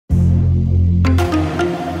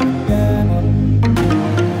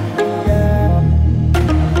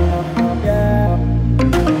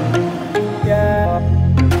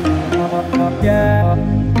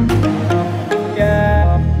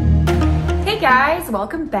guys,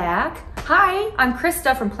 welcome back. Hi, I'm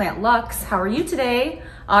Krista from Plant Lux. How are you today?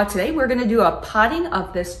 Today we're gonna do a potting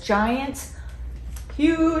of this giant,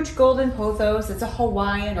 huge golden pothos. It's a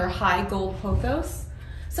Hawaiian or high gold pothos.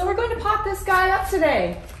 So we're going to pot this guy up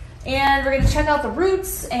today. And we're gonna check out the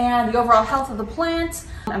roots and the overall health of the plant.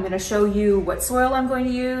 I'm gonna show you what soil I'm going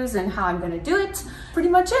to use and how I'm gonna do it. Pretty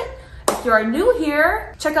much it. If you are new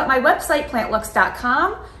here, check out my website,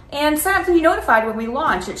 plantlux.com, and sign up to be notified when we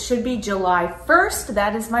launch. It should be July 1st.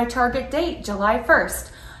 That is my target date, July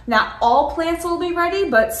 1st. Not all plants will be ready,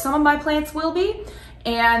 but some of my plants will be.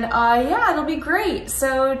 And yeah, it'll be great.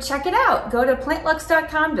 So check it out. Go to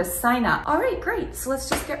plantlux.com to sign up. All right, great. So let's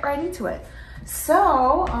just get right into it.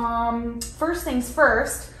 So first things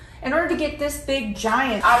first, in order to get this big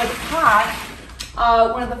giant out of the pot,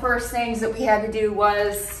 one of the first things that we had to do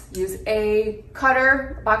was use a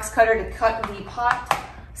cutter, box cutter, to cut the pot.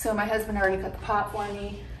 So my husband already cut the pot for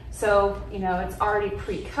me. So, you know, it's already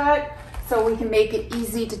pre-cut. So we can make it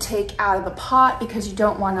easy to take out of the pot because you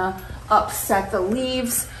don't want to upset the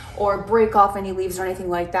leaves or break off any leaves or anything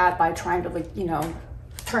like that by trying to, like, you know,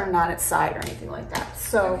 turn it on its side or anything like that.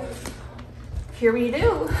 So here we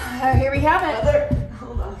do. Here we have it.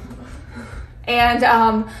 Hold on. And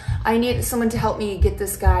I need someone to help me get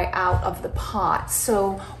this guy out of the pot.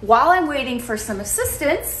 So while I'm waiting for some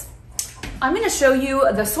assistance, I'm gonna show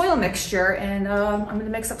you the soil mixture, and I'm gonna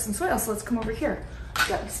mix up some soil. So let's come over here. I've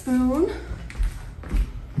got a spoon.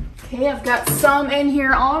 Okay, I've got some in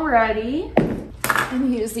here already. I'm gonna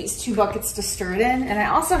use these 2 buckets to stir it in. And I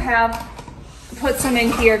also have put some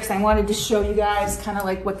in here because I wanted to show you guys kind of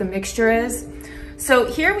like what the mixture is. So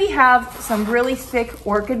here we have some really thick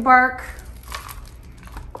orchid bark.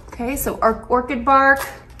 Okay, so our orchid bark.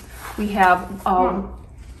 We have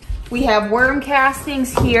worm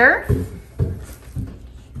castings here,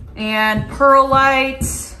 and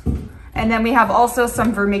perlite, and then we have also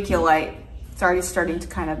some vermiculite. It's already starting to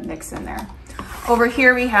kind of mix in there. Over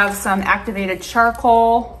here we have some activated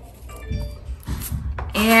charcoal,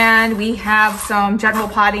 and we have some general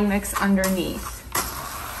potting mix underneath.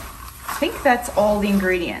 I think that's all the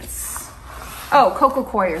ingredients. Oh, cocoa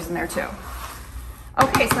coir's in there too.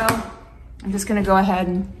 Okay, so I'm just gonna go ahead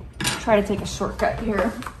and try to take a shortcut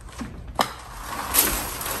here.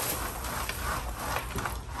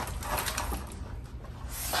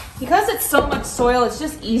 Because it's so much soil, it's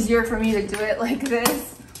just easier for me to do it like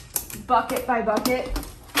this, bucket by bucket.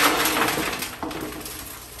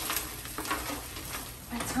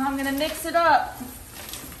 That's how I'm gonna mix it up.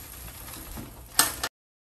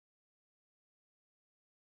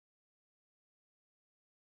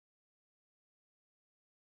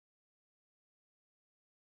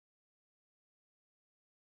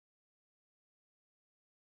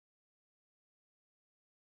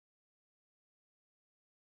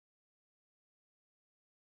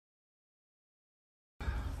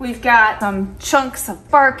 We've got some chunks of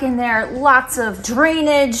bark in there, lots of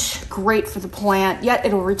drainage, great for the plant, yet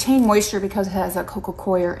it'll retain moisture because it has a cocoa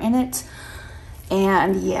coir in it.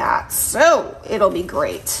 And yeah, so it'll be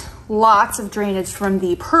great. Lots of drainage from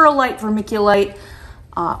the perlite, vermiculite,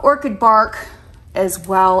 orchid bark, as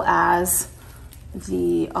well as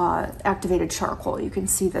the activated charcoal. You can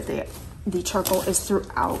see that the charcoal is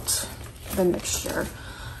throughout the mixture.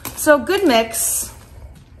 So good mix.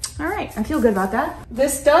 All right, I feel good about that.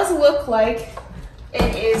 This does look like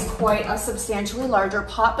it is quite a substantially larger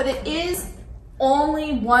pot, but it is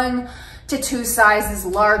only 1 to 2 sizes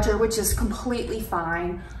larger, which is completely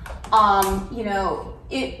fine. You know,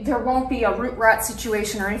 there won't be a root rot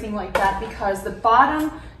situation or anything like that because the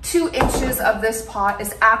bottom 2 inches of this pot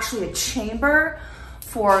is actually a chamber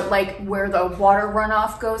for like where the water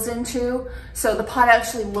runoff goes into. So the pot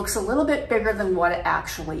actually looks a little bit bigger than what it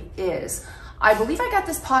actually is. I believe I got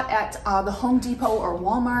this pot at the Home Depot or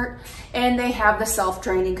Walmart, and they have the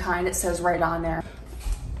self-draining kind, it says right on there.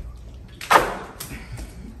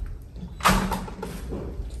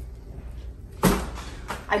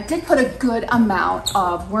 I did put a good amount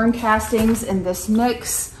of worm castings in this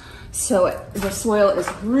mix, so the soil is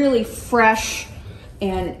really fresh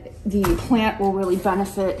and the plant will really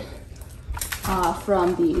benefit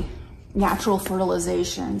from the natural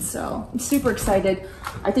fertilization. So I'm super excited.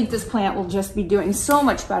 I think this plant will just be doing so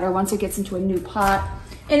much better once it gets into a new pot.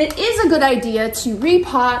 And it is a good idea to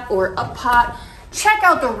repot or uppot. Check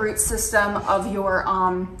out the root system of your,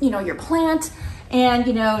 you know, your plant. And,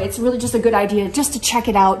 you know, it's really just a good idea just to check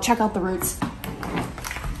it out, check out the roots.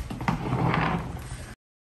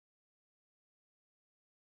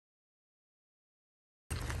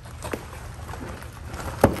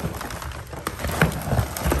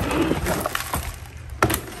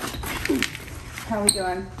 How are we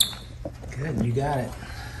doing? Good, you got it.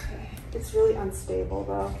 Okay. It's really unstable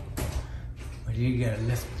though. Well, you gotta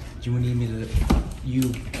lift. Do you need me to lift you?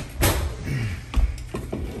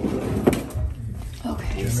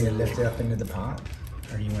 Okay. Do you want me to lift it up into the pot?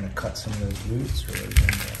 Or do you want to cut some of those roots? Or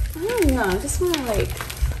I don't know. I just want to like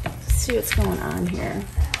see what's going on here.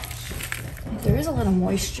 There is a little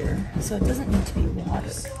moisture, so it doesn't need to be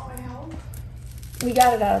watered. We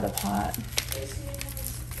got it out of the pot.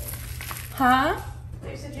 Huh?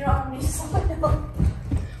 They said you don't have any soil.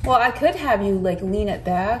 Well, I could have you like lean it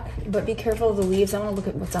back, but be careful of the leaves. I want to look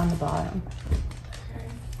at what's on the bottom.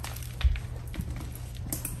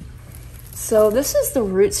 So this is the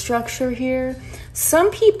root structure here. Some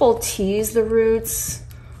people tease the roots.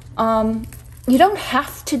 You don't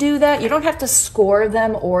have to do that. You don't have to score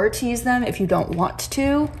them or tease them if you don't want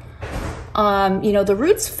to. You know, the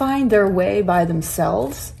roots find their way by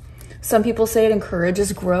themselves. Some people say it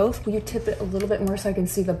encourages growth. Will you tip it a little bit more so I can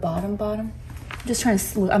see the bottom? I'm just trying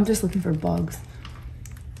to, I'm just looking for bugs.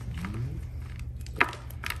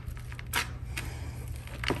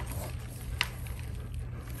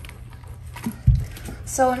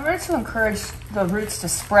 So in order to encourage the roots to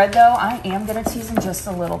spread though, I am gonna tease them just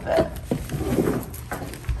a little bit.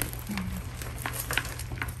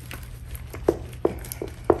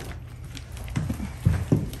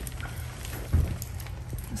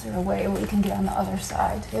 Is there a way we can get on the other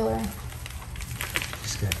side, Taylor?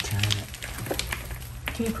 just gotta turn it.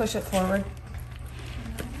 Can you push it forward?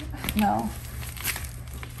 No.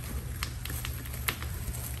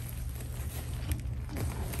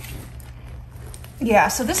 Yeah,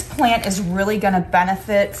 so this plant is really gonna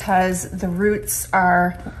benefit because the roots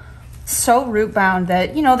are so root bound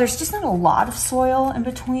that, you know, there's just not a lot of soil in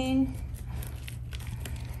between.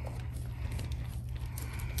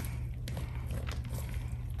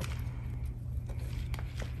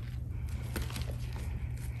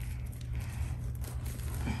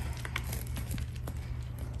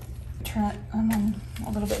 Turn it on a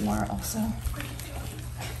little bit more also.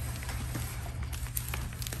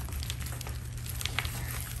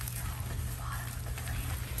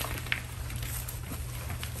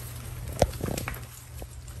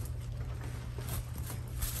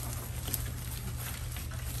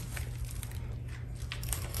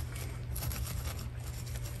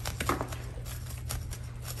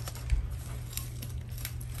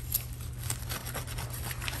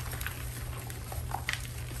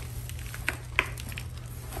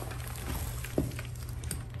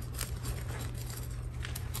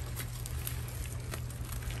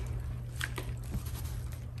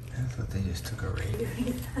 I thought they just took a raid.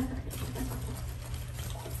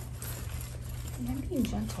 I'm being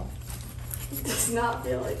gentle. It does not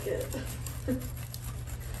feel like it.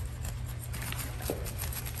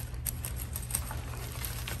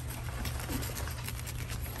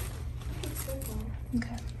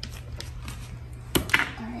 Okay.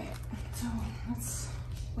 All right. So let's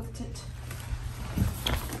lift it.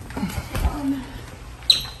 1,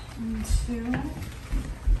 2,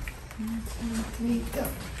 3, go.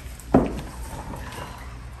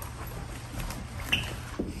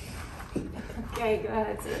 Okay, go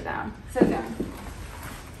ahead, sit it down. Sit down.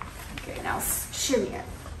 Okay, now shimmy it.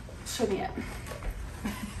 Shimmy it.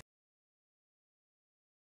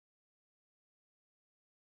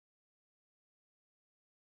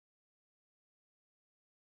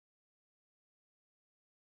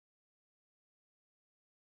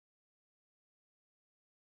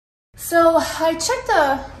 So I checked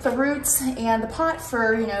the roots and the pot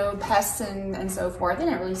for, you know, pests and so forth. I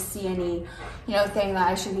didn't really see any, you know, thing that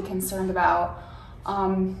I should be concerned about.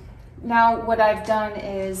 Now what I've done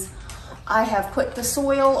is I have put the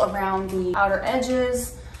soil around the outer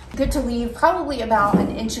edges. Good to leave probably about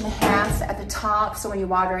 1.5 inches at the top, so when you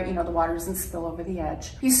water it, you know, the water doesn't spill over the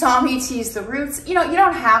edge. You saw me tease the roots. You know, you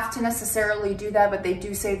don't have to necessarily do that, but they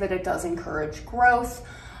do say that it does encourage growth.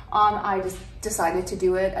 I just decided to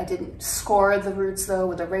do it. I didn't score the roots though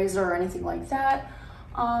with a razor or anything like that.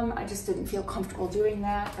 I just didn't feel comfortable doing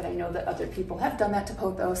that, but I know that other people have done that to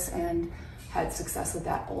pothos and had success with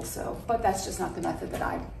that also. But that's just not the method that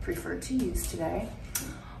I prefer to use today.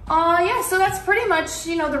 Yeah, so that's pretty much,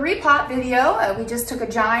 you know, the repot video. We just took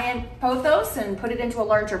a giant pothos and put it into a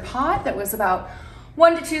larger pot that was about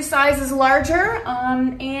 1 to 2 sizes larger.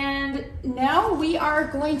 And now we are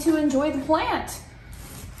going to enjoy the plant.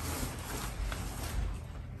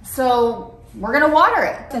 So we're gonna water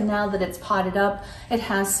it. And now that it's potted up, it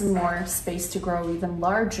has some more space to grow even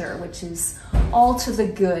larger, which is all to the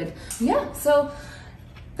good. Yeah, so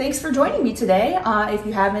thanks for joining me today. If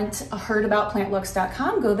you haven't heard about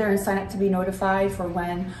plantlux.com, go there and sign up to be notified for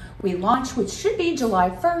when we launch, which should be July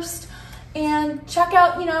 1st. And check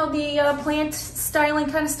out, you know, the plant styling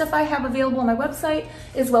kind of stuff I have available on my website,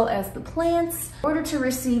 as well as the plants. In order to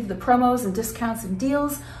receive the promos and discounts and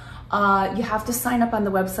deals, you have to sign up on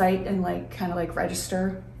the website and kind of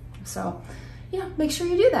register. So, yeah, make sure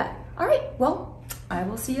you do that. All right, well, I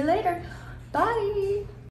will see you later. Bye.